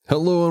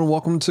Hello and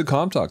welcome to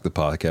Com Talk, the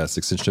podcast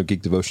extension of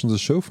Geek Devotions, a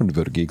show from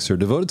devoted geeks who are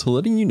devoted to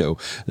letting you know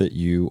that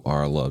you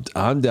are loved.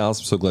 I'm Dallas.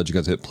 I'm so glad you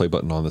guys hit the play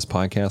button on this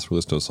podcast. We're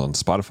listening to us on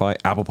Spotify,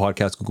 Apple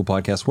Podcasts, Google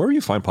Podcasts, wherever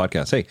you find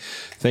podcasts. Hey,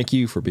 thank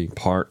you for being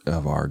part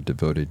of our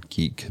devoted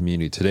geek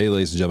community. Today,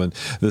 ladies and gentlemen,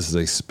 this is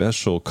a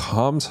special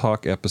Com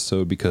Talk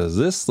episode because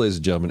this, ladies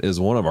and gentlemen, is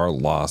one of our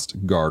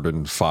Lost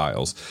Garden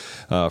Files.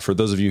 For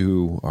those of you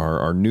who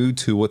are new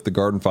to what the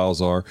Garden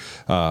Files are,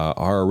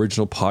 our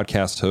original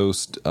podcast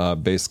host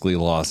basically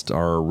lost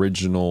our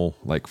original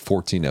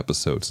 14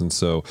 episodes. And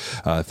so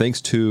thanks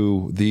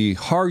to the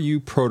Haru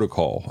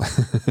protocol,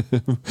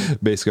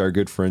 basically our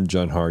good friend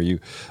John Haru,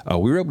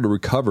 we were able to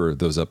recover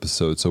those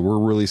episodes. So we're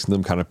releasing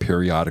them kind of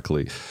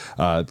periodically.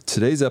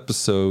 Today's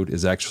episode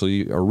is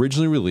actually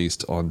originally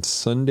released on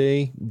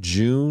Sunday,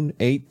 June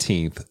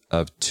 18th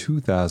of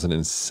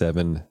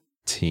 2007.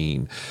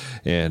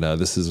 And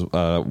this is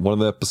one of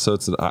the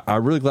episodes that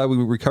I'm really glad we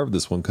recovered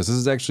this one, because this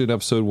is actually an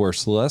episode where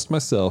Celeste,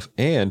 myself,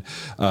 and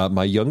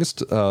my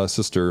youngest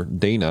sister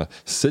Dana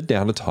sit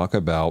down to talk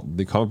about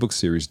the comic book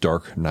series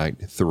Dark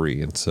Knight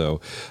 3. And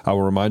so I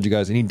will remind you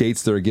guys, any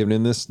dates that are given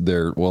in this,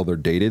 they're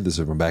dated. This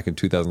is from back in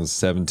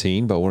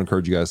 2017, but I want to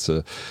encourage you guys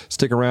to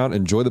stick around,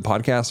 enjoy the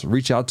podcast,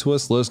 reach out to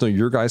us, let us know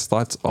your guys'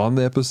 thoughts on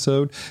the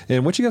episode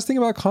and what you guys think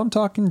about Com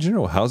Talk in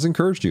general. How's it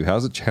encouraged you?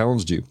 How's it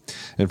challenged you?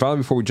 And finally,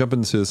 before we jump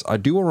into this,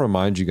 I do want to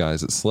remind you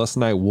guys that Celeste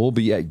and I will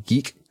be at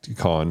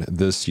GeekCon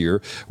this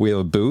year. We have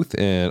a booth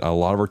and a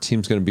lot of our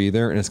team's going to be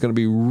there, and it's going to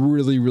be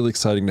really, really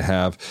exciting to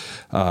have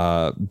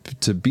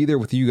to be there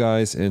with you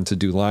guys and to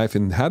do live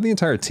and have the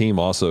entire team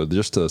also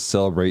just to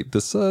celebrate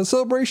this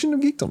celebration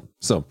of geekdom.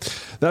 So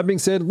that being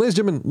said, ladies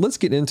and gentlemen, let's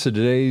get into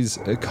today's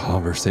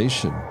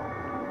conversation.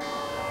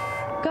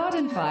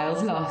 Garden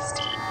Files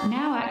lost.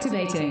 Now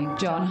activating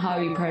John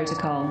Haru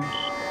protocol.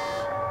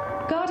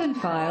 Garden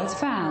Files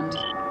found.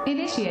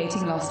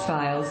 Initiating lost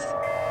files.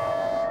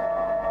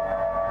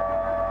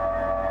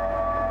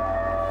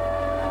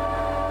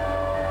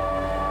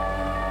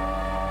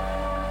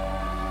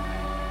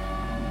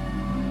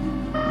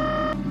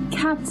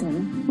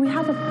 Captain, we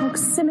have a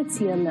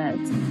proximity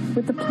alert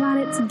with the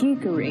planet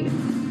Geekery.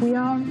 We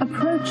are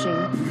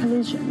approaching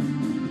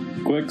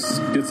collision. Quicks,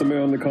 get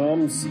somebody on the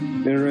comms,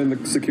 enter in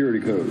the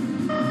security code.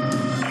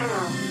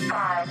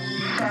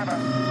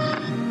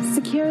 257.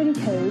 Security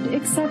code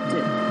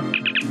accepted.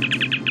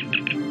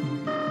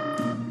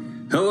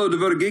 Hello,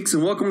 devoted geeks,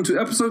 and welcome to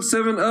episode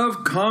 7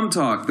 of Com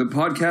Talk, the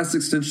podcast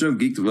extension of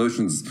Geek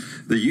Devotions,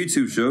 the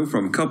YouTube show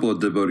from a couple of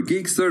devoted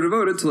geeks that are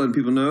devoted to letting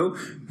people know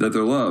that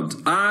they're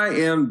loved. I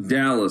am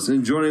Dallas,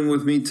 and joining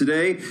with me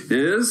today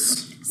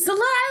is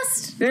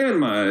Celeste and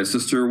my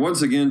sister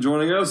once again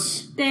joining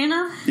us,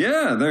 Dana.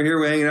 Yeah, they're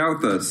here hanging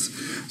out with us.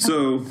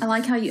 So I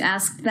like how you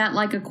asked that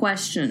like a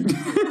question.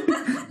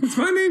 It's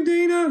my name,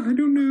 Dana. I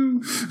don't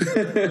know.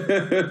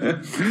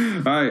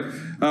 All right.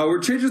 We're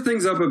changing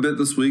things up a bit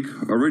this week.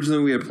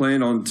 Originally, we had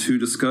planned on to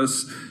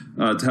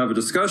have a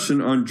discussion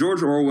on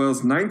George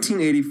Orwell's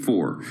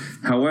 1984.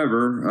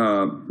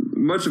 However,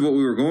 much of what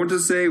we were going to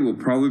say will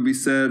probably be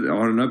said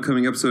on an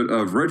upcoming episode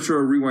of Retro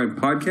Rewind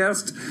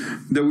Podcast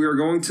that we are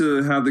going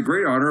to have the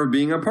great honor of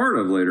being a part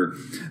of later.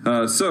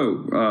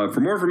 So for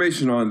more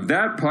information on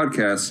that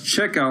podcast,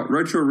 check out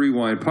Retro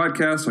Rewind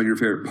Podcast on your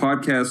favorite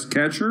podcast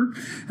catcher,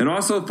 and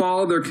also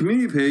follow their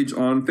community page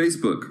on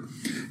Facebook.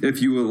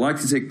 If you would like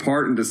to take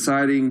part in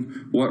deciding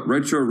what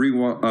Retro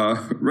Rewind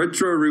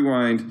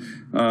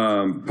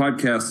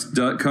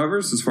podcast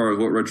covers, as far as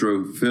what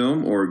retro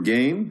film or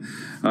game,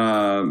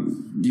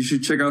 you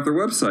should check out their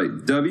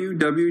website,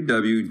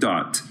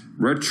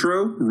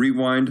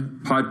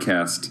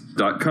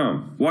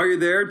 www.retrorewindpodcast.com. While you're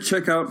there,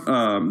 check out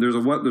there's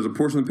a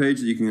portion of the page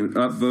that you can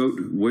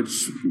upvote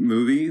which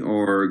movie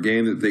or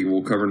game that they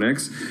will cover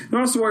next. And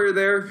also, while you're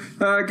there,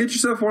 get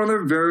yourself one of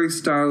their very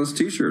stylish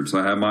t-shirts.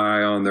 I have my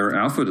eye on their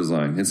alpha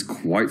design. It's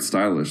quite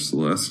stylish,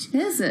 Celeste.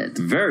 Is it?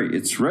 Very.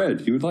 It's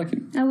red. You would like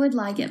it. I would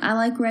like it. I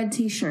like red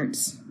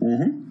t-shirts.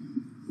 Mm-hmm.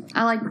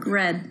 I like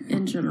red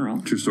in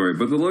general. True story.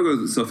 But the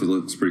logo itself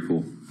looks pretty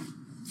cool.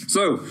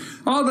 So,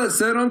 all that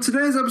said, on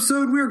today's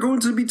episode, we are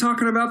going to be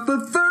talking about the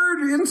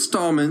third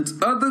installment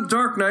of the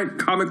Dark Knight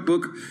comic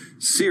book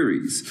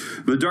series.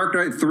 The Dark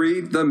Knight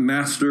 3, The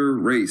Master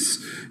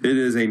Race. It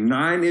is a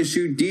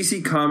 9-issue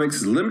DC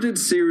Comics limited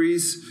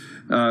series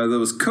that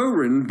was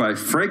co-written by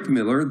Frank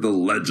Miller, the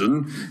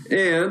legend,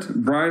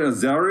 and Brian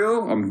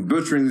Azzarello, I'm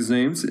butchering these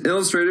names,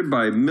 illustrated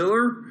by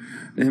Miller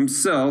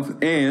himself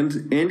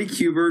and Andy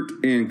Kubert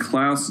and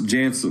Klaus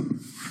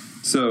Janson.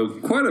 So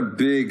quite a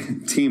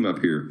big team up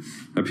here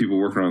of people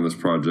working on this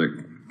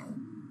project.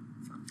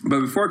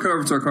 But before I cut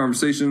over to our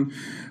conversation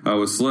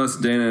with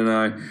Celeste, Dana, and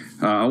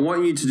I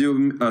want you to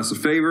do us a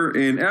favor.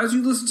 And as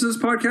you listen to this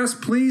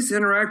podcast, please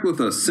interact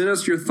with us. Send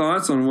us your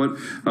thoughts on what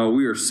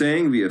we are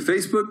saying via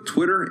Facebook,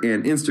 Twitter,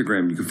 and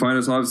Instagram. You can find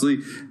us,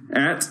 obviously,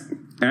 at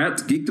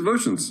at Geek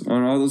Devotions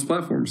on all those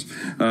platforms.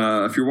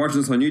 If you're watching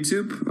this on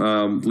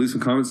YouTube, leave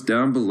some comments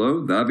down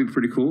below. That'd be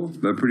pretty cool.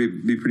 That'd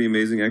be pretty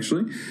amazing,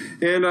 actually.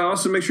 And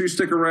also make sure you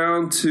stick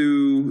around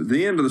to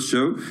the end of the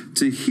show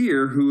to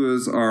hear who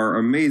is our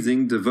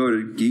amazing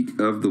devoted Geek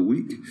of the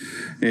Week,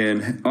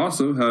 and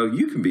also how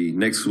you can be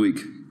next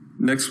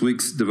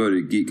week's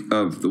devoted Geek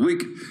of the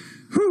Week.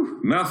 Whew,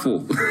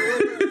 mouthful.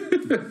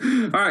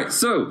 All right,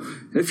 so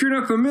if you're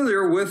not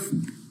familiar with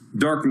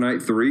Dark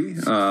Knight 3,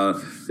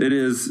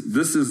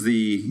 this is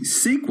the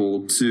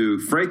sequel to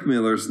Frank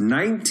Miller's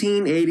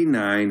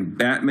 1989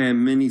 Batman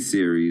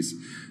miniseries,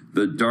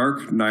 The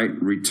Dark Knight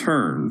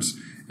Returns,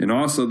 and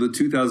also the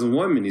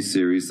 2001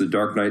 miniseries, The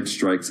Dark Knight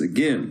Strikes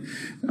Again.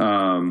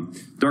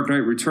 Dark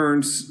Knight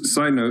Returns,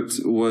 side note,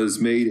 was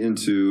made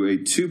into a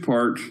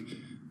 2-part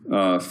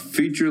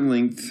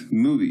feature-length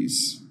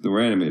movies that were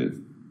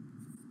animated.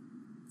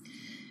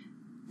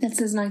 That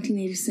says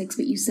 1986,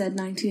 but you said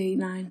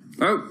 1989.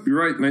 Oh, you're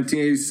right,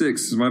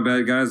 1986. My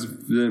bad, guys.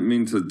 Didn't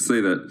mean to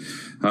say that.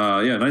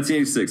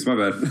 1986. My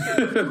bad.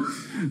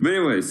 But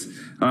anyways,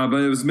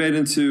 but it was made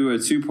into a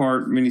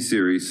 2-part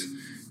miniseries,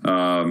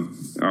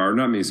 or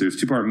not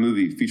miniseries, 2-part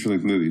movie,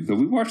 feature-length movie. But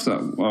we watched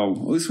that. Well,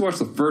 at least we watched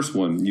the first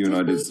one. You and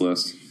I did,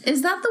 Celeste.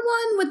 Is that the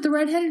one with the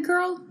redheaded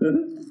girl?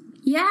 Mm-hmm.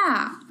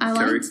 Yeah, I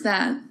liked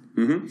that.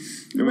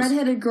 Mm-hmm. The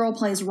redheaded girl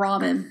plays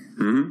Robin.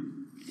 Mm-hmm.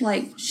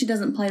 Like, she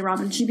doesn't play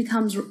Robin. She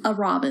becomes a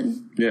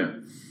Robin. Yeah.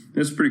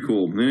 It's pretty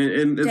cool.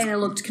 And Dana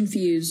looked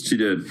confused. She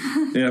did.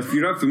 Yeah, if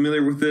you're not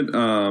familiar with it,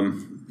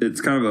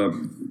 it's kind of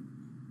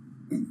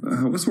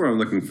a... what's the word I'm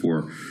looking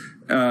for?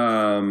 I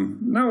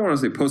don't want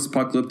to say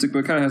post-apocalyptic, but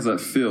it kind of has that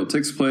feel. It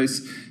takes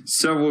place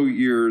several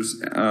years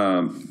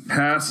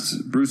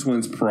past Bruce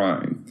Wayne's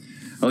prime.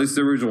 At least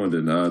the original one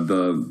did.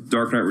 The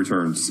Dark Knight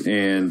Returns.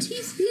 And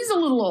he's a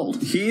little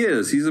old. He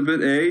is. He's a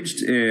bit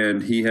aged,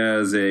 and he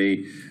has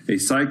a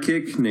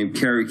sidekick named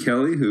Carrie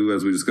Kelly, who,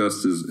 as we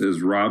discussed,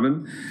 is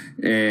Robin.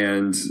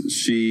 And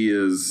she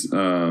is,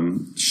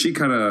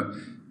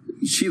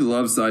 she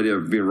loves the idea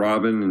of being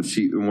Robin. And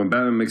when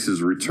Batman makes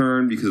his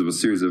return because of a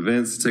series of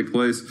events that take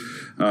place,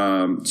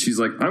 she's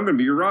like, I'm going to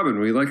be your Robin,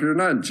 whether you like it or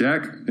not,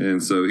 Jack.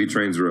 And so he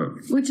trains her up.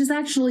 Which is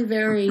actually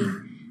very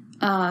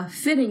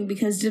fitting,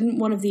 because didn't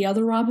one of the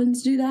other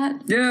Robins do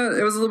that? Yeah,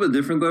 it was a little bit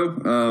different,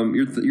 though.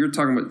 You're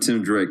talking about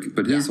Tim Drake,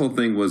 but his whole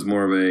thing was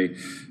more of a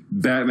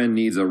Batman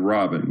needs a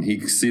Robin. He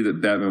could see that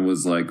Batman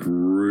was like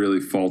really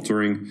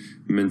faltering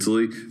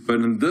mentally, but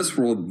in this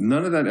world,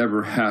 none of that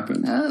ever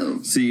happened.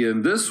 Oh, see,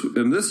 in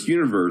this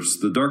universe,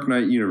 the Dark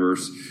Knight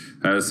universe,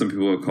 as some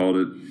people have called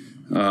it,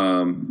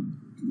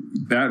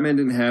 Batman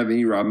didn't have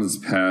any Robins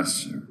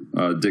past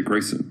Dick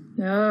Grayson.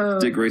 Oh,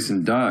 Dick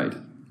Grayson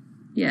died.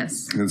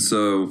 Yes, and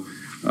so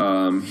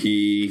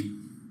he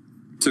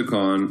took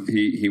on.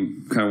 He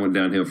kind of went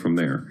downhill from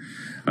there.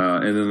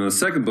 And then the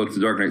second book, The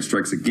Dark Knight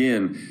Strikes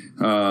Again,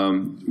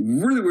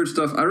 really weird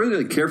stuff. I really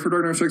didn't care for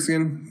Dark Knight Strikes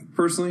Again,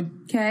 personally.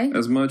 Okay.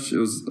 As much. It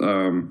was, I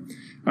don't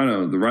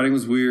know, the writing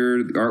was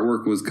weird. The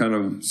artwork was kind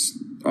of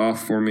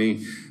off for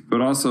me.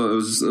 But also, it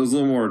was a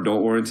little more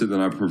adult-oriented than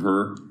I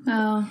prefer.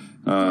 Oh,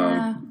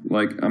 yeah.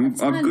 Like, I'm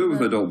good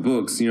with adult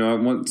books. You know, I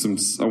want some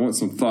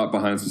thought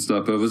behind some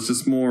stuff. But it was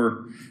just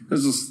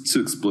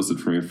too explicit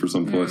for me for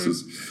some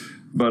places.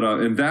 But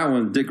in that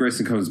one, Dick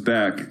Grayson comes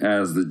back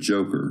as the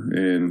Joker,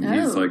 and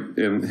he's like,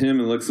 and him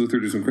and Lex Luthor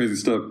do some crazy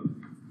stuff.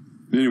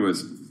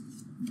 Anyways,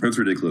 that's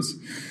ridiculous.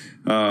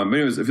 But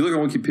anyways, if you look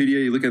on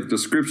Wikipedia, you look at the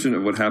description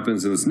of what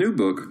happens in this new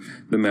book,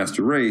 The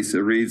Master Race. It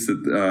reads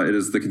that it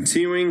is the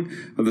continuing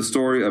of the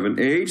story of an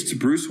aged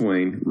Bruce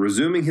Wayne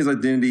resuming his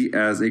identity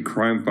as a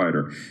crime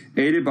fighter,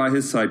 aided by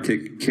his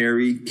sidekick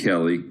Carrie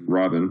Kelly,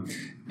 Robin,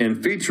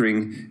 and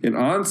featuring an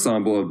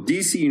ensemble of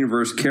DC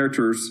Universe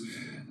characters,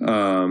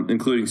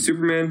 including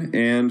Superman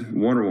and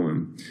Wonder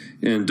Woman.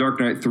 In Dark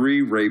Knight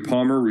 3, Ray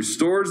Palmer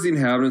restores the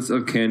inhabitants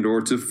of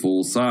Kandor to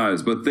full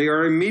size, but they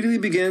immediately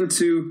begin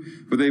to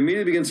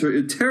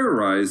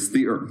terrorize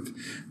the Earth.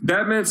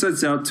 Batman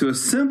sets out to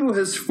assemble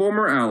his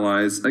former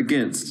allies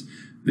against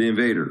the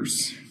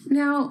invaders.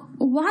 Now,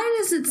 why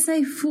does it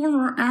say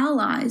former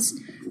allies?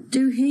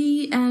 Do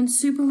he and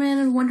Superman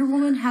and Wonder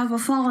Woman have a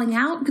falling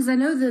out? Because I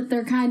know that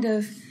they're kind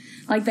of,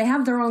 like, they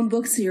have their own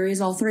book series,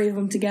 all three of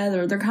them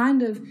together. They're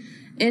kind of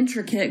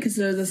intricate because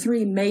they're the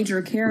three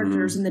major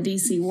characters in the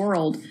DC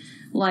world.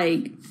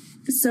 Like,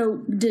 so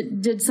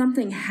did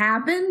something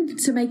happen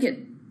to make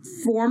it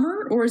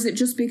former, or is it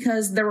just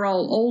because they're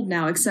all old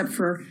now, except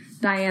for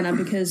Diana?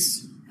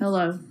 Because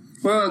hello,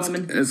 well,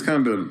 it's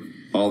kind of a bit of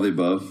all the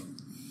above.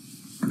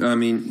 I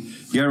mean,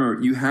 you gotta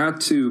remember, you have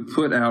to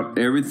put out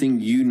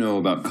everything you know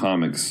about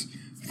comics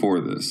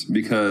for this,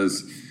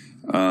 because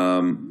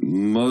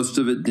most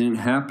of it didn't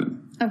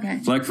happen. Okay,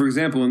 like for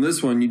example, in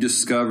this one, you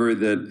discover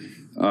that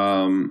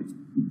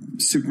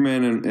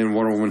Superman and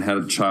Wonder Woman had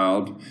a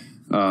child.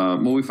 Well,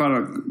 we found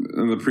out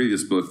in the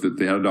previous book that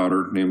they had a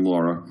daughter named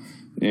Laura,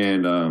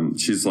 and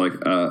she's like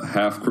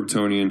half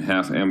Kryptonian,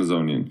 half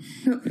Amazonian,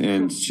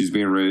 and she's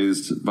being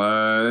raised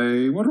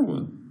by Wonder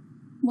Woman.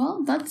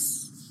 Well,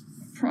 that's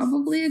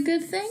probably a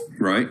good thing.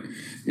 Right?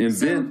 And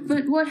then...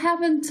 But what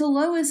happened to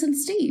Lois and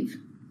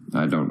Steve?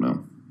 I don't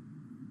know.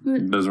 But,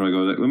 It doesn't really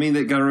go that... I mean,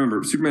 they got to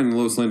remember, Superman and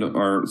Lois Lane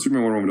Superman and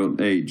Wonder Woman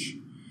don't age.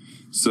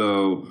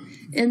 So...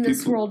 in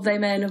this world, they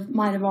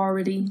might have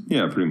already...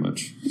 Yeah, pretty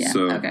much. Yeah,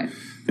 so, okay.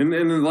 And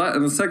in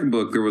the second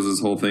book, there was this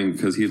whole thing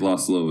because he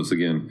lost Lois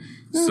again.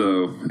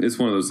 So it's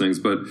one of those things.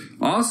 But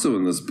also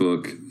in this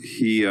book,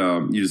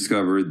 you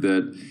discovered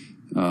that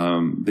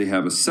they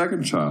have a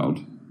second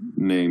child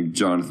named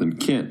Jonathan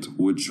Kent,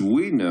 which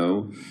we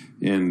know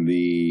in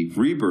the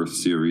Rebirth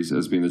series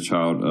as being the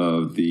child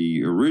of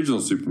the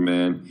original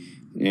Superman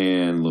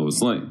and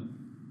Lois Lane.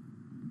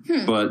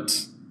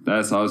 But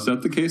that's obviously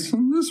not the case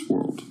in this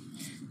world.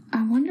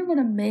 I wonder what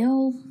a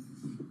male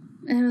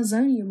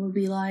Amazonian would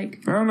be like.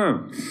 I don't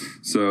know.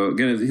 So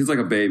again, he's like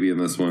a baby in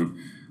this one.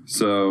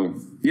 So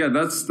yeah,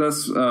 that's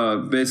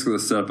basically the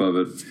setup of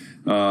it.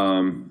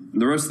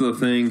 The rest of the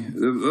thing,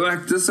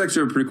 this is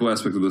actually a pretty cool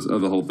aspect of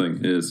the whole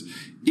thing. Is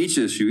each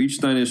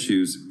 9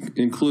 issues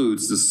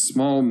includes this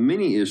small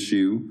mini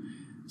issue.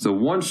 It's a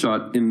one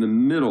shot in the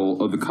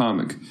middle of the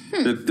comic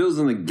that fills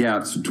in the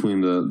gaps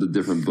between the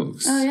different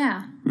books. Oh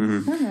yeah.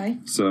 Mm-hmm. Okay.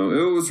 So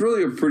it was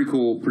really a pretty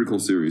cool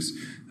series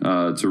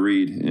to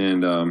read.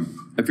 And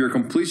if you're a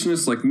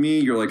completionist like me,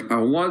 you're like, I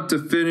want to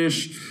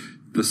finish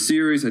the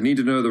series. I need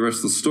to know the rest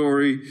of the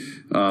story.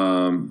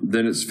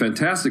 Then it's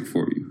fantastic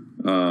for you.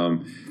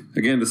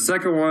 Again, the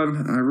second one,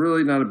 I'm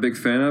really not a big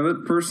fan of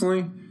it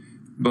personally.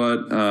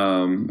 But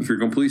if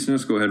you're a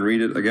completionist, go ahead and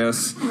read it, I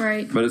guess.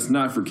 Right. But it's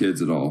not for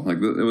kids at all. Like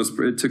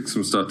it took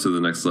some stuff to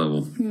the next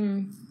level.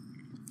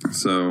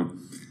 So.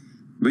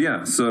 But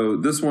yeah, so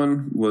this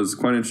one was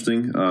quite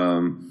interesting.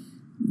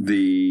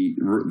 The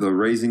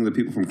raising the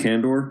people from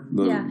Kandor,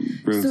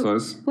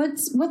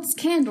 what's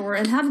Kandor,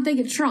 and how did they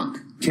get shrunk?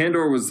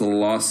 Kandor was the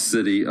lost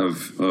city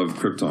of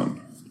Krypton.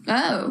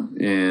 Oh,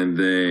 and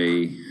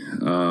they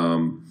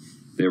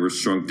were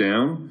shrunk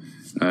down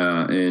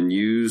and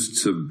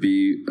used to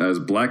be as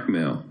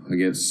blackmail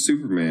against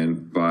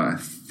Superman by,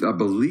 I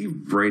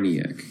believe,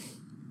 Brainiac.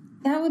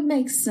 That would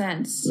make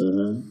sense.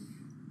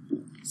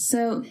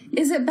 So,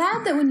 is it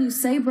bad that when you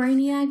say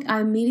Brainiac,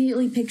 I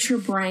immediately picture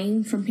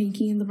Brain from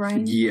Pinky and the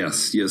Brain?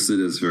 Yes, it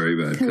is very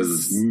bad because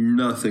it's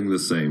nothing the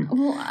same.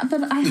 Well,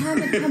 but I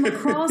haven't come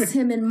across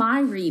him in my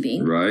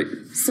reading. Right.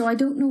 So I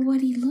don't know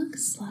what he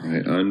looks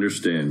like. I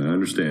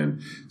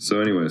understand. So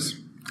anyways,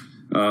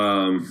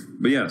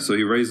 but yeah, so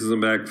he raises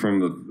them back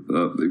from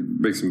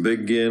makes them big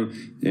again,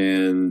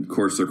 and of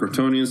course they're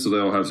Kryptonians, so they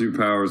all have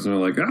superpowers, and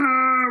they're like,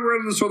 we're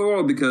going to destroy the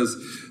world because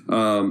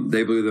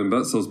they believe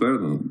themselves better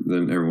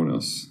than everyone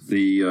else.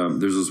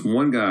 There's this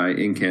one guy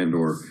in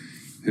Kandor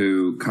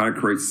who kind of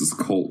creates this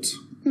cult,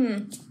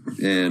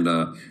 and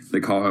they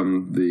call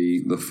him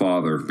the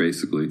Father,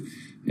 basically,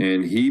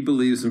 and he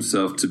believes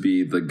himself to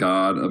be the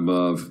God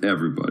above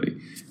everybody.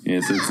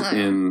 And since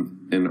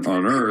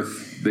on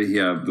Earth they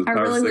have the I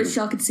power. really wish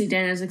y'all could see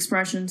Dana's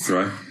expressions.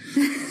 Right.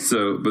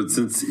 So, but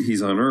since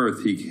he's on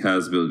Earth, he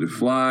has the ability to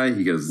fly.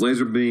 He has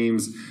laser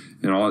beams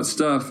and all that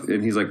stuff.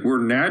 And he's like, we're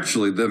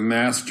naturally the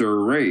master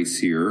race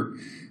here.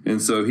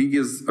 And so he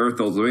gives Earth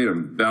the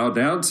ultimatum: bow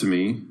down to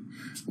me,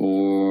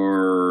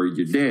 or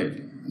you're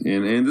dead.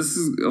 And this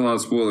is a lot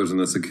of spoilers in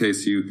this, in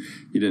case you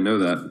didn't know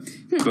that.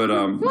 But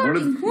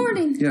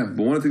warning. Yeah,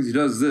 but one of the things he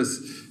does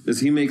is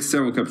he makes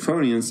several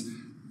Kryptonians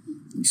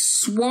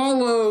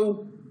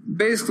swallow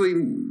basically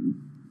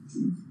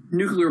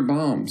nuclear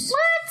bombs.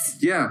 What?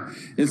 Yeah.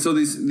 And so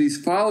these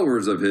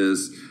followers of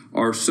his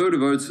are so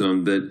devoted to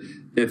him that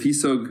if he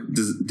so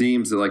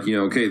deems that, like,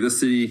 okay, this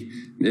city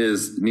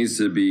needs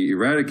to be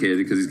eradicated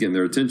because he's getting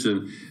their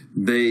attention,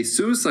 they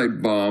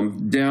suicide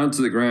bomb down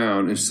to the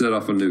ground and set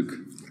off a nuke.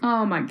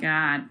 Oh my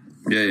God.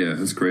 Yeah,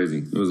 it's crazy.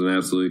 It was an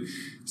absolutely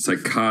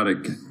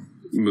psychotic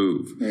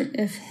move.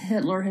 If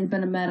Hitler had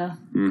been a meta.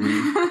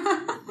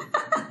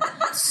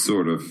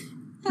 Sort of.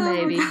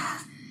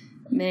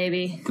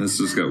 Maybe. This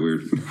just got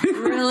weird.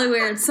 Really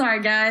weird.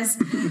 Sorry, guys.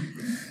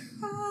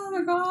 Oh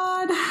my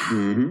God.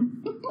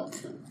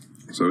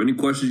 So any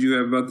questions you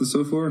have about this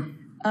so far?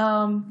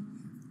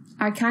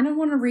 I kind of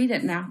want to read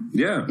it now.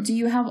 Yeah. Do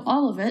you have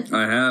all of it?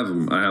 I have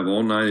them. I have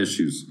all 9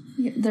 issues.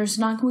 There's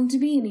not going to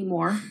be any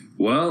more.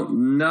 Well,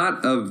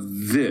 not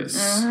of this.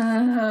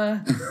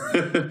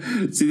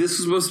 See, this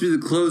was supposed to be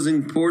the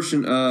closing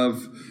portion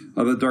of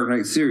the Dark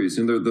Knight series.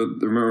 And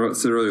remember what I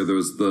said earlier, there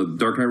was the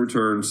Dark Knight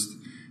Returns,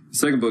 the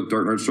second book,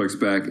 Dark Knight Strikes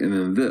Back, and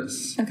then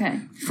this. Okay.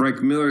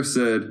 Frank Miller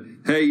said,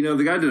 hey,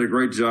 the guy did a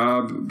great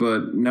job,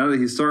 but now that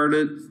he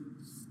started it,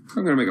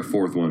 I'm going to make a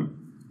 4th one.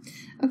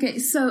 Okay,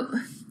 so...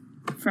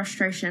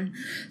 frustration.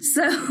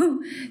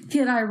 So,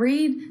 can I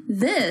read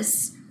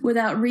this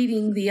without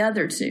reading the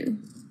other 2?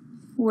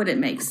 Would it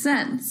make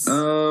sense?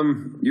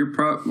 You're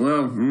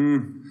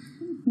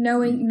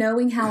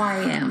knowing how I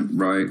am.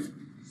 Right.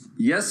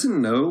 Yes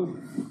and no.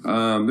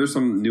 There's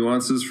some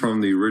nuances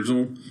from the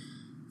original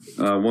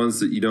ones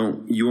that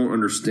you won't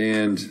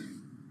understand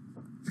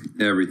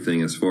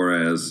everything as far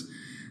as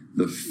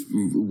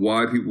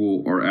why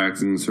people are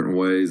acting in certain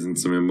ways and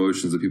some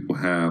emotions that people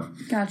have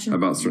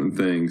about certain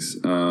things.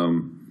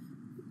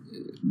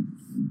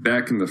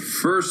 Back in the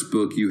first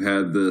book, you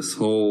had this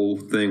whole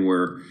thing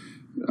where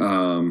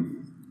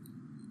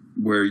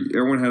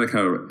everyone had to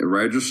kind of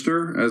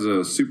register as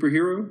a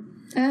superhero.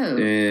 Oh,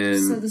 and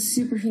so the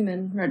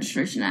Superhuman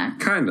Registration Act.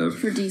 Kind of.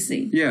 For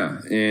DC. Yeah,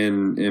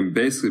 and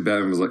basically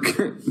Batman was like,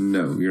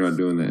 no, you're not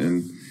doing that.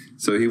 And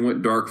so he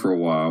went dark for a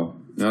while.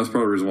 And that was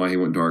probably the reason why he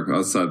went dark,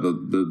 outside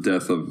the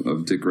death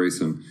of Dick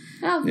Grayson.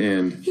 Oh,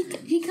 and he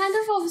kind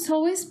of has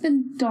always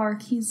been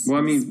dark. Well,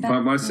 I mean,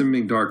 by him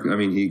being dark, I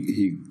mean,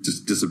 he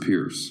just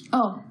disappears.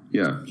 Oh.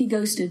 Yeah. He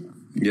ghosted.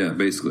 Yeah,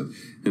 basically.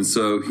 And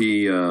so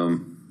he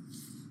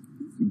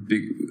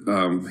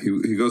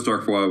goes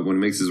dark for a while when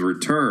he makes his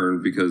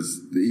return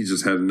because he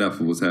just had enough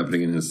of what's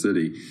happening in his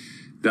city.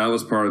 That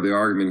was part of the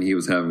argument he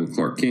was having with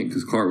Clark Kent,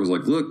 because Clark was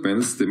like, look, man,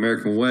 this is the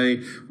American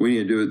way. We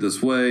need to do it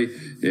this way.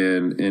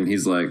 And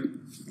he's like,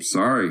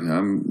 sorry,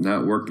 I'm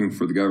not working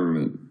for the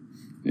government.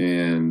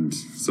 And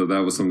so that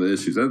was some of the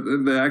issues.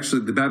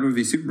 Actually, the Batman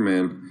v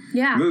Superman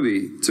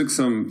movie took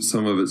some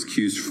of its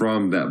cues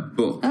from that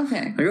book.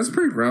 Okay. Like, that's a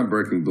pretty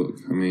groundbreaking book.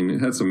 I mean,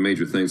 it had some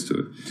major things to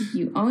it. Did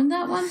you own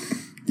that one?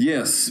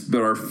 Yes,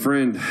 but our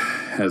friend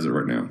has it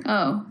right now.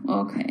 Oh,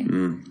 okay.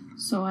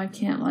 So I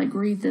can't,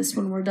 read this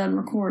when we're done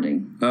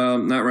recording.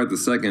 Not right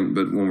this second,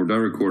 but when we're done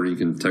recording, you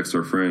can text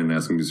our friend and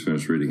ask him to just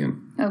finish reading it.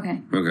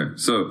 Okay. Okay.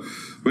 So,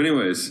 but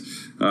anyways,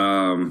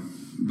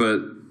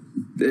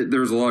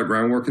 there's a lot of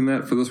groundwork in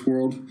that for this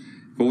world.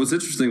 But what's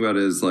interesting about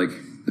it is,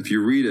 if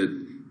you read it,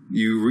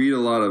 you read a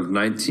lot of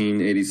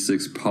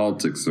 1986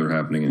 politics that are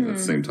happening at the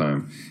same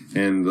time.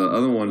 And the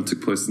other one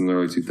took place in the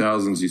early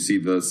 2000s. You see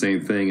the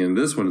same thing. And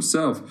this one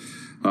itself,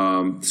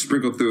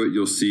 sprinkled through it,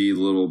 you'll see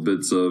little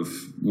bits of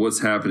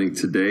what's happening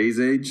today's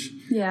age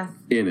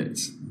in it.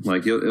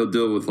 Like, it'll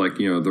deal with,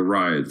 the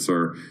riots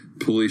or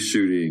police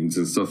shootings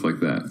and stuff like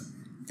that.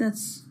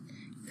 That's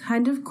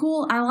kind of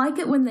cool. I like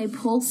it when they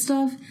pull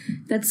stuff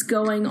that's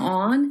going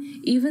on,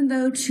 even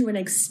though to an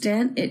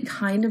extent it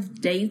kind of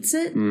dates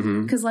it.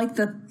 Because,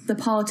 the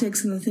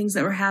politics and the things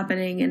that were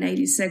happening in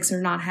 86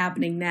 are not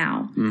happening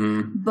now.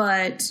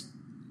 But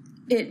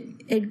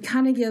it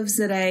kind of gives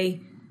it a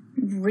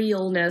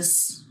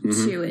realness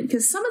to it.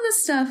 Because some of the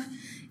stuff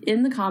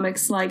in the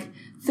comics, like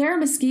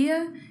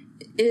Theranoskia,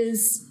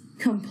 is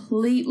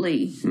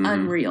completely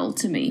unreal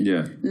to me.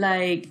 Yeah.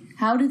 Like,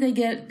 how do they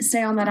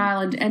stay on that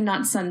island and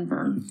not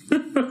sunburn?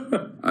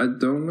 I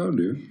don't know,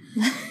 dude.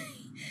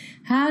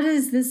 How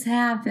does this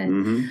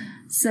happen?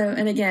 So,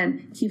 and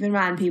again, keep in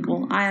mind,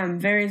 people, I am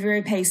very,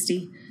 very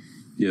pasty.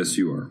 Yes,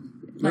 you are.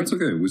 That's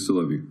okay. We still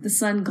love you. The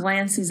sun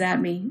glances at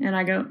me, and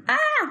I go,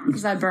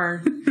 because I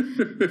burn.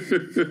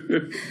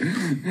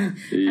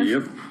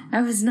 Yep.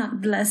 I was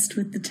not blessed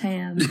with the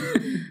tan.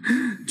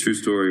 True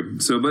story.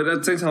 So, but at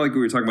the same time, like we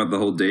were talking about the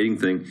whole dating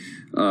thing,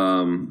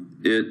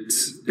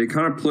 it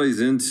kind of plays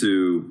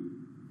into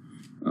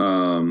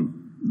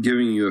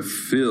giving you a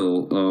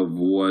feel of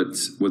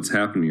what's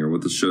happening or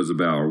what the show's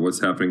about or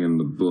what's happening in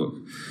the book.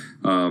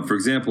 For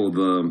example,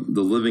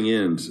 the living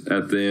end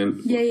at the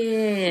end.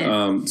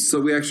 Yeah. So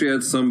we actually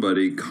had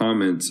somebody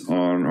comment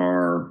on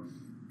our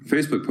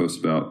Facebook post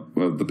about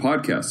the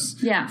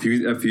podcasts. Yeah.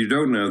 If you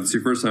don't know, this is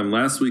your first time.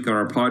 Last week on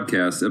our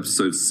podcast,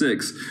 episode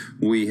 6,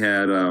 we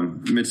had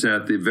mentioned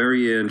at the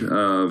very end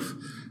of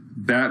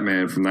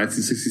Batman from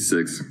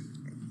 1966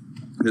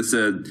 that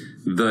said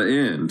the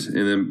end,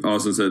 and then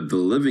also said the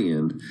living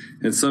end.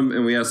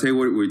 And we asked, hey,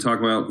 what are we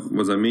talking about? What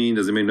does that mean?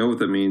 Does anybody know what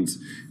that means?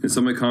 And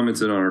somebody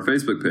commented on our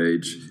Facebook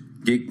page,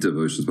 Geek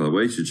Devotions, by the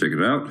way, you should check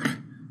it out.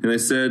 And they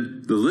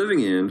said the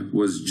living end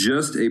was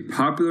just a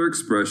popular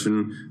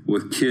expression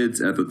with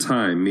kids at the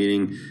time,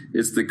 meaning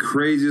it's the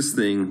craziest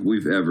thing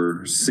we've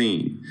ever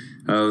seen.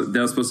 That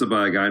was posted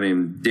by a guy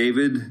named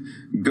David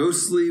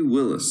Ghostly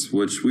Willis,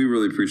 which we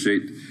really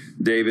appreciate.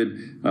 David,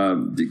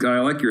 I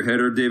like your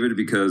header, David,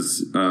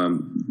 because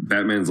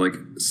Batman's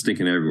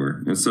stinking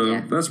everywhere. And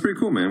so that's pretty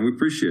cool, man. We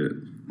appreciate it.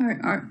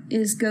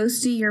 Is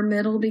Ghosty your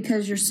middle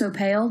because you're so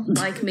pale,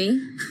 like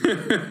me?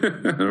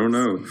 I don't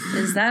know.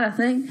 Is that a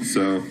thing?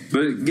 So,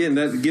 but again,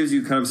 that gives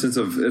you kind of a sense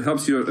of, it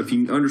helps you, if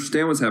you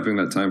understand what's happening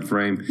in that time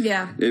frame,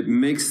 it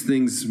makes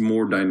things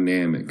more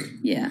dynamic.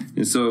 Yeah.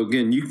 And so,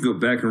 again, you can go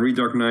back and read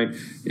Dark Knight,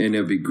 and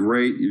it'll be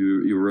great.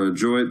 You'll really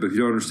enjoy it. But if you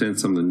don't understand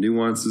some of the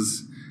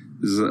nuances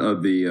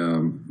of the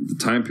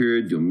time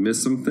period, you'll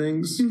miss some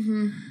things.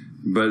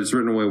 But it's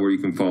written in a way where you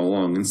can follow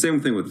along. And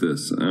same thing with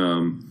this.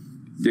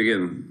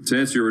 Again, to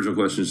answer your original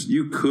questions,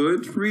 you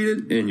could read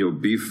it and you'll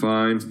be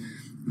fine,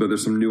 but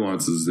there's some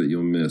nuances that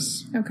you'll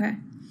miss. Okay.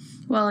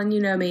 Well, and you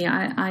know me,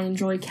 I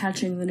enjoy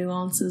catching the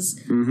nuances.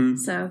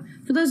 So,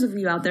 for those of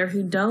you out there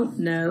who don't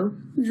know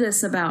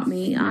this about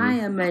me, I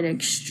am an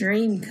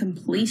extreme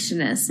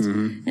completionist.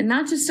 And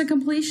not just a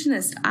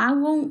completionist, I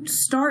won't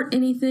start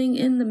anything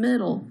in the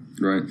middle.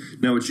 Right.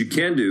 Now, what you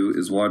can do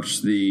is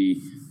watch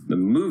the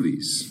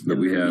movies that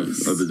we have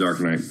of The Dark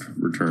Knight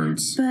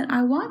Returns. But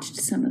I watched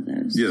some of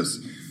those. Yes.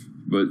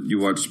 But you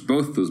watched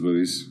both those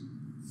movies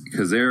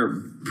because they're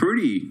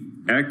pretty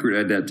accurate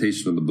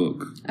adaptation of the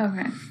book.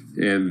 Okay.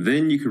 And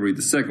then you can read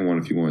the second one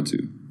if you want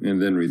to,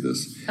 and then read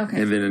this.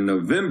 Okay. And then in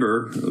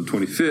November of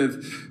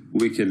 25th,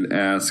 we can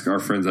ask our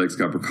friends at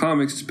Excalibur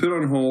Comics to put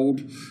on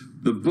hold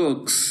the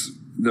books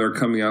that are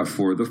coming out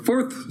for the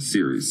 4th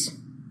series,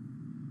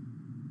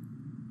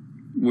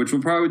 which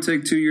will probably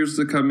take 2 years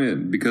to come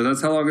in, because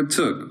that's how long it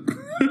took.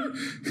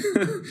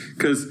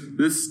 Because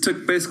this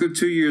took basically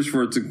 2 years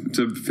for it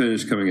to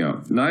finish coming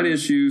out. 9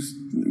 issues,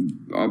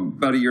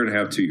 about a year and a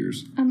half, 2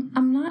 years.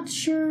 I'm not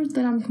sure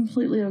that I'm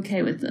completely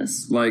okay with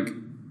this. Like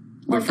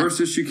the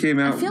first issue came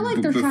out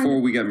before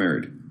we got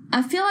married.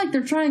 I feel like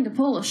they're trying to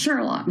pull a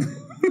Sherlock.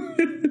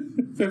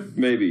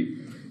 Maybe.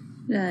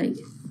 Like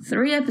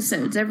 3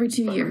 episodes every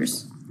 2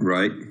 years.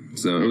 Right.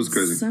 So it was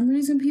crazy. For some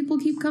reason, people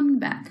keep coming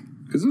back.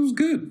 Because it was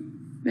good.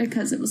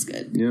 Because it was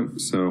good. Yep.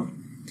 So,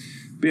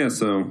 but yeah,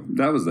 so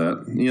that was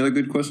that. Any other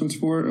good questions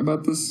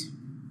about this?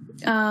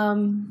 I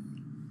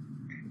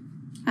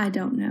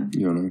don't know.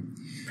 You don't know?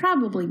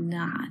 Probably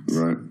not.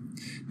 Right.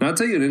 Now, I'll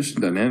tell you an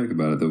interesting dynamic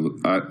about it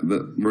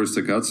that really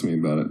stuck out to me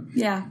about it.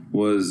 Yeah.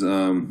 Was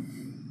the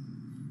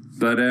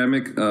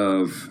dynamic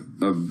of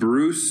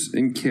Bruce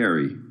and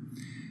Carrie,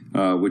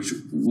 which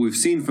we've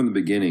seen from the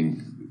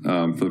beginning.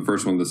 For the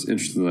first one, this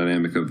interesting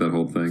dynamic of that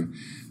whole thing,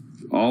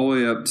 all the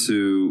way up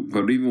to,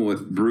 but even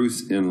with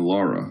Bruce and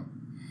Laura,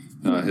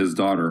 his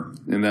daughter,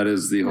 and that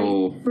is the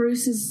whole.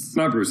 Bruce is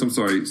not Bruce. I'm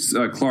sorry,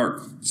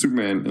 Clark,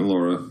 Superman, and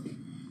Laura.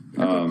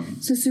 Okay.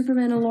 So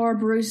Superman and Laura,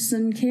 Bruce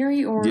and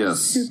Carrie, or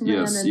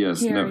Superman and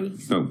Carrie?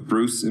 No,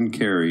 Bruce and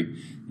Carrie,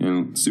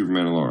 and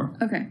Superman and Laura.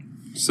 Okay.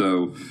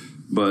 So,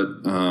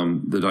 but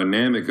the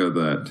dynamic of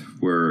that,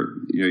 where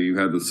you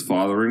had this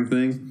fathering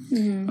thing,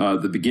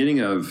 the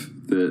beginning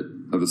of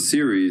the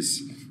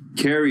series,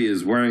 Carrie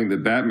is wearing the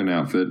Batman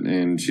outfit,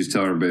 and she's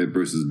telling everybody that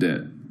Bruce is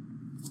dead,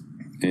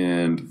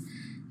 and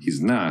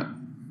he's not.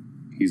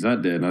 He's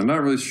not dead. And I'm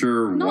not really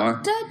sure why.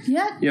 Not dead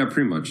yet. Yeah,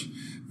 pretty much.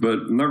 But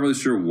I'm not really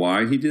sure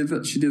why he did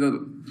that. She did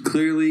that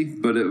clearly,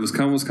 but it was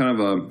almost kind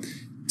of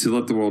to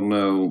let the world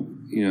know,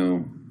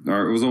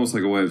 or it was almost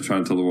like a way of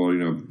trying to tell the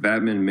world,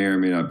 Batman may or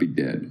may not be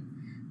dead.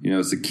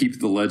 It's to keep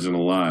the legend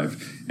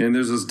alive. And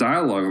there's this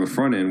dialogue on the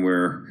front end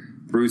where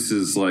Bruce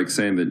is like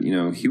saying that,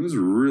 he was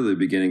really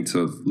beginning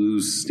to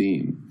lose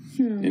steam.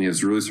 And he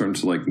was really starting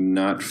to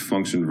not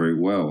function very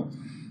well.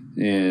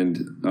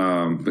 And,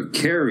 but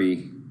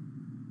Carrie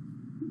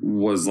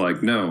was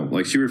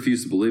no, she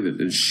refused to believe it.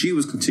 And she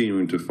was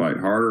continuing to fight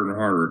harder and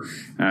harder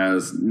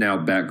as now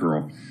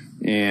Batgirl.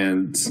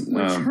 And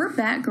her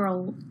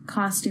Batgirl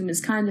costume is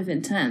kind of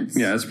intense.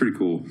 Yeah, that's pretty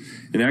cool.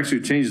 And it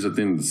actually changes at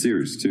the end of the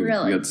series, too.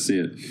 Really? You got to see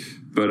it.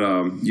 But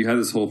you had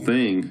this whole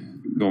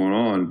thing going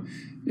on.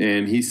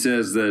 And he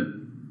says that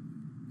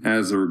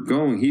as they were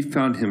going, he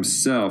found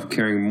himself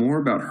caring more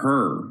about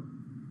her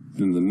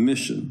than the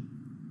mission.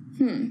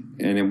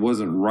 And it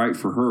wasn't right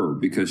for her,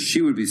 because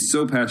she would be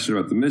so passionate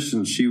about the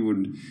mission, she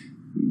would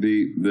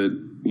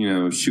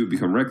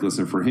become reckless.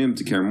 And for him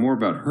to care more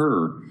about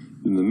her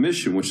than the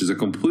mission, which is a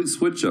complete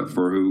switch up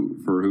for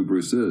who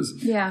Bruce is.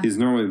 Yeah. He's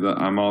normally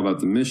I'm all about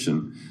the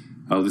mission,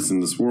 at least in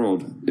this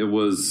world. It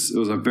was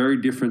a very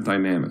different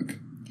dynamic.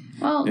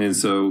 Well, and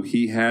so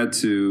he had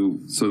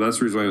to. So that's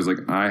the reason why he was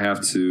like, I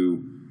have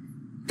to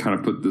kind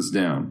of put this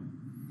down.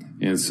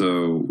 And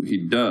so he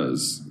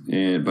does.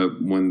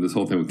 But when this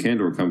whole thing with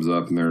Kandor comes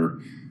up, and they're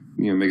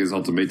making his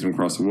ultimatum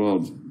across the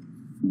world,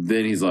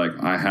 then he's like,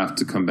 I have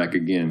to come back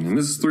again. And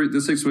this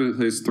takes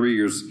place 3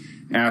 years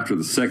after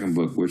the second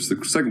book, which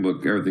the second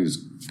book everything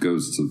just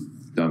goes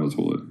down the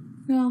toilet.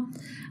 Well,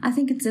 I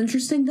think it's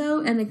interesting though,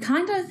 and it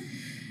kind of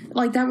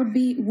that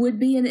would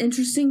be an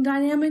interesting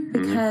dynamic,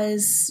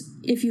 because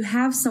if you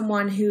have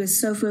someone who is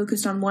so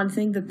focused on one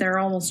thing that they're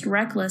almost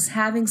reckless,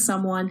 having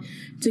someone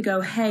to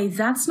go, hey,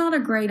 that's not a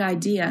great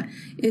idea,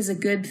 is a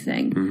good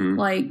thing.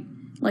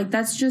 Like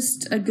that's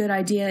just a good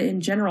idea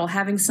in general,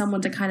 having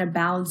someone to kind of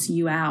balance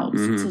you out,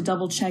 to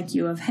double check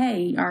you of,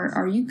 hey,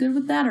 are you good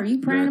with that? Are you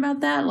praying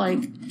about that?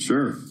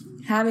 Sure.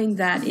 Having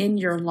that in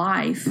your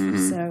life.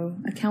 So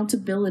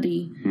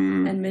accountability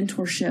and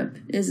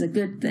mentorship is a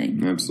good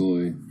thing.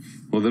 Absolutely.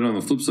 Well, then on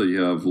the flip side,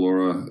 you have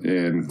Laura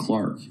and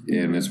Clark.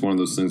 And it's one of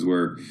those things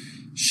where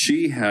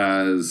she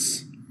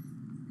has,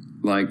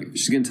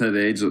 she's getting to that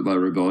age,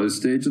 rebellious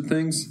stage of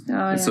things.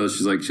 And so she's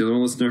she doesn't want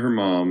to listen to her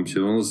mom. She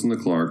doesn't want to listen to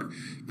Clark.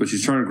 But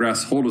she's trying to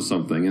grasp hold of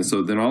something. And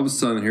so then all of a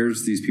sudden,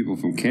 here's these people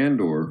from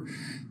Kandor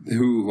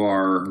who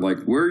are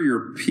we're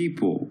your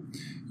people.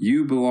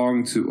 You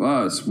belong to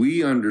us.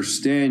 We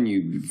understand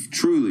you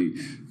truly,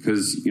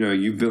 because,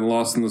 you've been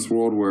lost in this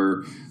world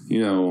where,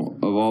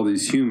 of all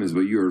these humans,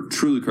 but you're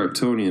truly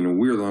Kryptonian, and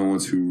we're the only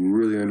ones who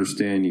really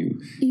understand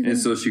you. And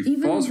so she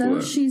falls for that. Even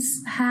though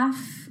she's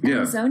half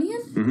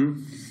Amazonian?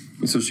 Mm-hmm.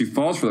 And so she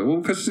falls for that. Well,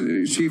 because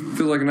she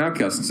feels like an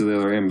outcast to the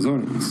other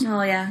Amazonians.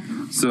 Oh, yeah.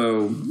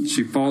 So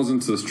she falls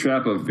into this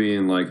trap of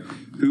being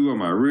who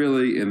am I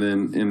really?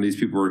 And these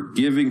people are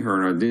giving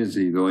her an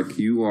identity. They're like,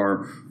 you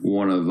are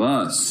one of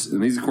us.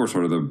 And these, of course,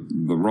 are the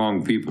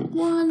wrong people.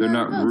 They're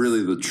not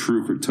really the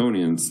true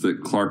Kryptonians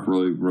that Clark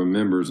really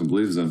remembers and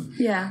believes in.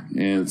 Yeah.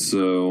 And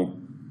so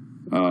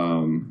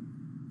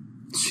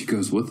she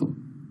goes with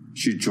them.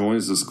 She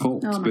joins this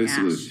cult,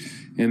 basically. Gosh.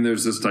 And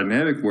there's this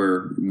dynamic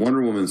where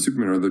Wonder Woman and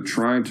Superman they're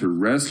trying to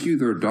rescue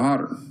their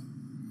daughter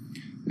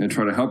and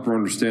try to help her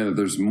understand that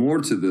there's more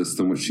to this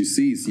than what she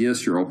sees.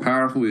 Yes, you're all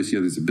powerful. Yes, you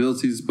have these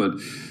abilities, but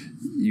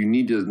you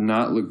need to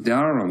not look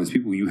down on these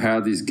people. You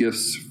have these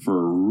gifts for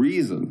a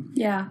reason.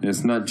 Yeah. And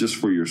it's not just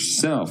for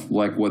yourself.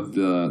 Like what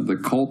the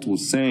cult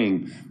was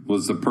saying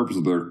was the purpose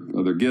of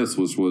their gifts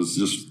was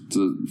just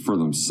for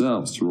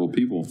themselves, to rule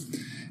people.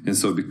 And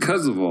so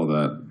because of all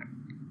that,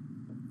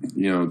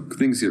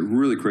 things get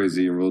really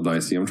crazy and real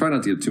dicey. I'm trying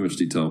not to get too much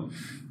detail.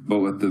 But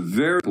with the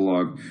very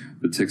epilogue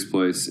that takes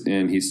place,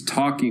 and he's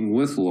talking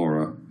with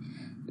Laura,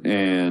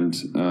 and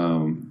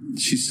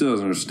she still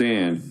doesn't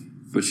understand,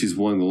 but she's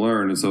willing to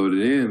learn. And so it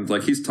ends,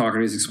 like he's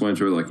talking, he's explaining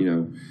to her, like,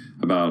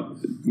 about,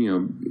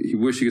 he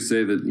wished he could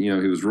say that, he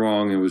was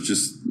wrong. It was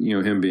just,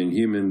 him being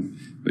human,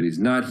 but he's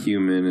not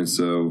human. And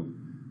so,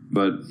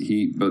 but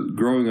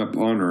growing up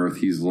on Earth,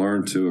 he's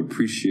learned to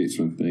appreciate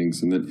certain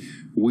things, and that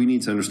we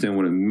need to understand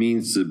what it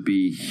means to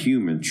be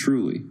human,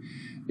 truly.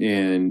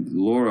 And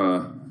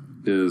Laura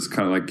is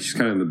kind of like, she's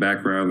kind of in the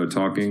background, they're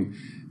talking,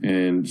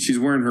 and she's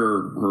wearing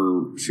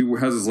she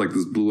has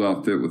this blue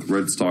outfit with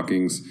red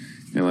stockings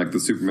and like the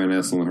Superman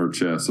S on her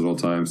chest at all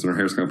times, and her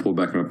hair's kind of pulled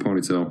back in a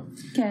ponytail.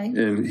 Okay.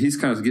 And he's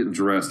kind of getting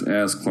dressed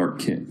as Clark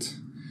Kent.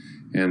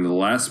 And the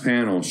last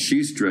panel,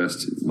 she's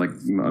dressed like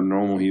a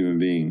normal human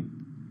being,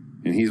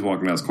 and he's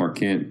walking out as Clark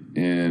Kent,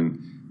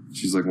 and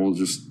she's like, well,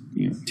 just,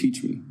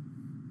 teach me.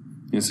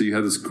 And so you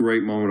have this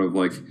great moment of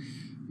like,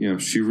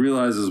 she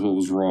realizes what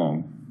was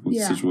wrong with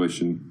the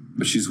situation,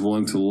 but she's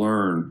willing to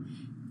learn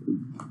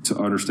to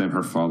understand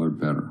her father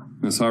better.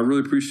 And so I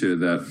really appreciated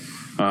that.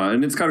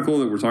 And it's kind of cool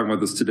that we're talking about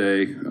this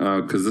today,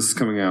 because this is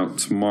coming out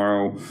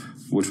tomorrow,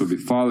 which would be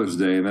Father's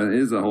Day. And that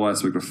is the whole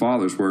aspect of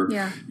fathers where,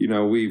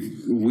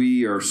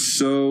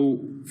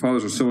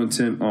 fathers are so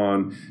intent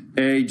on,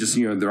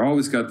 they're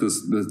always got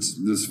this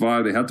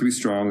vibe. They have to be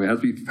strong. They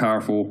have to be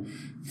powerful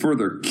for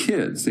their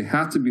kids. They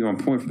have to be on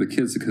point for the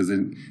kids because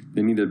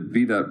they need to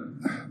be that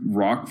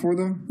rock for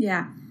them.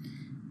 Yeah.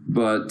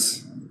 But,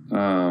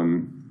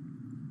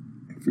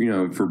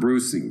 for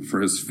Bruce,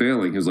 for his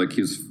failing,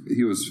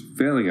 he was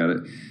failing at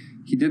it.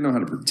 He didn't know how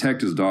to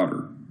protect his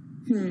daughter.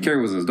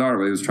 Carrie wasn't his daughter,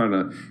 but he was trying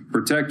to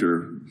protect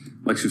her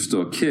like she was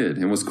still a kid.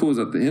 And what's cool is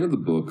at the end of the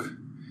book,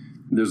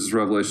 there's this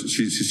revelation.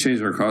 She's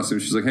changing her costume.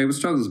 She's like, hey, let's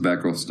try this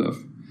Batgirl stuff.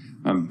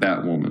 I'm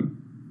Batwoman.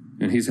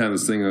 And he's having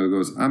this thing that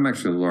goes, I'm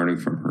actually learning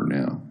from her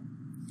now.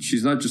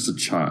 She's not just a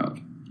child.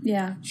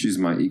 Yeah. She's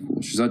my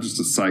equal. She's not just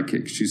a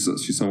sidekick. She's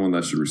someone that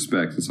I should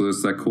respect. And so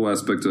there's that cool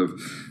aspect of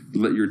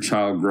let your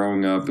child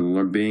growing up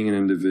and being an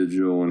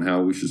individual and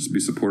how we should be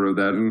supportive of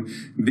that and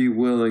be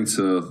willing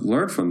to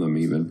learn from them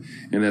even.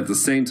 And at the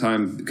same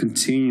time,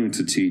 continue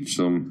to teach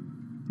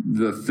them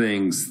the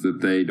things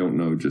that they don't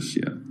know just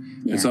yet.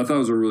 Yeah. And so I thought it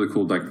was a really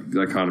cool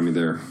dichotomy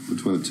there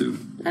between the two.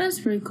 That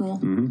is pretty cool.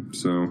 Mm-hmm.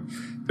 So,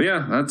 but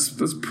yeah, that's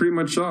pretty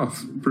much all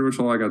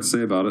I got to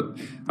say about it.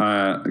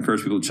 I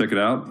encourage people to check it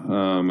out.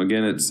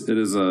 Again,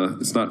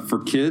 it's not for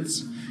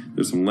kids.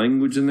 There's some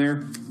language in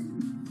there,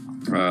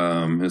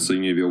 and so you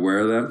need to be aware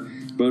of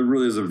that. But it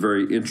really is a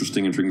very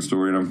intriguing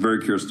story, and I'm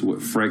very curious to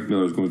what Frank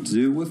Miller is going to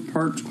do with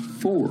Part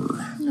 4.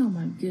 Oh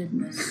my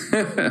goodness!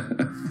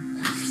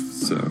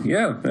 So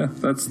yeah,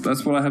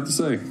 that's what I have to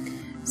say.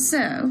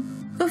 So,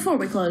 before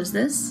we close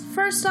this,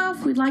 first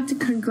off, we'd like to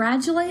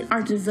congratulate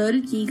our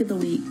devoted geek of the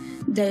week,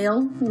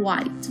 Dale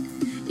White.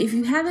 If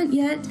you haven't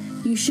yet,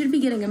 you should be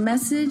getting a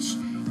message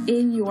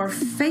in your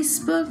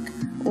Facebook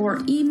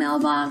or email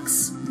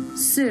box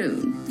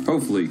soon.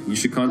 Hopefully. You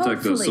should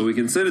contact us so we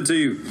can send it to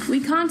you. We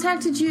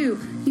contacted you.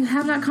 You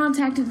have not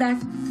contacted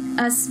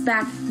us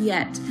back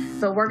yet,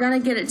 but we're going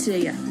to get it to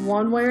you,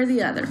 one way or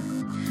the other.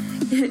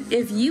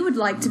 If you would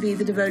like to be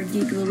the devoted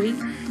geek of the week,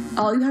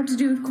 all you have to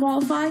do to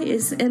qualify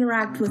is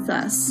interact with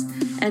us,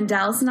 and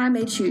Dallas and I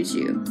may choose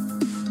you.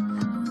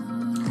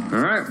 All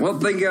right. Well,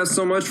 thank you guys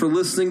so much for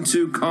listening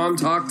to Com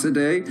Talk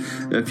today.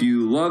 If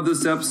you love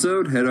this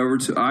episode, head over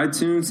to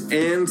iTunes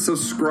and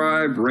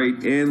subscribe,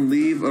 rate, and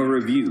leave a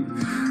review.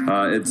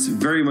 It's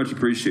very much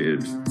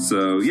appreciated.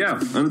 So, yeah,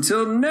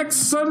 until next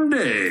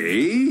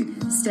Sunday,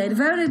 stay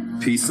devoted.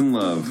 Peace and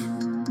love.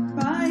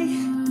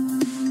 Bye.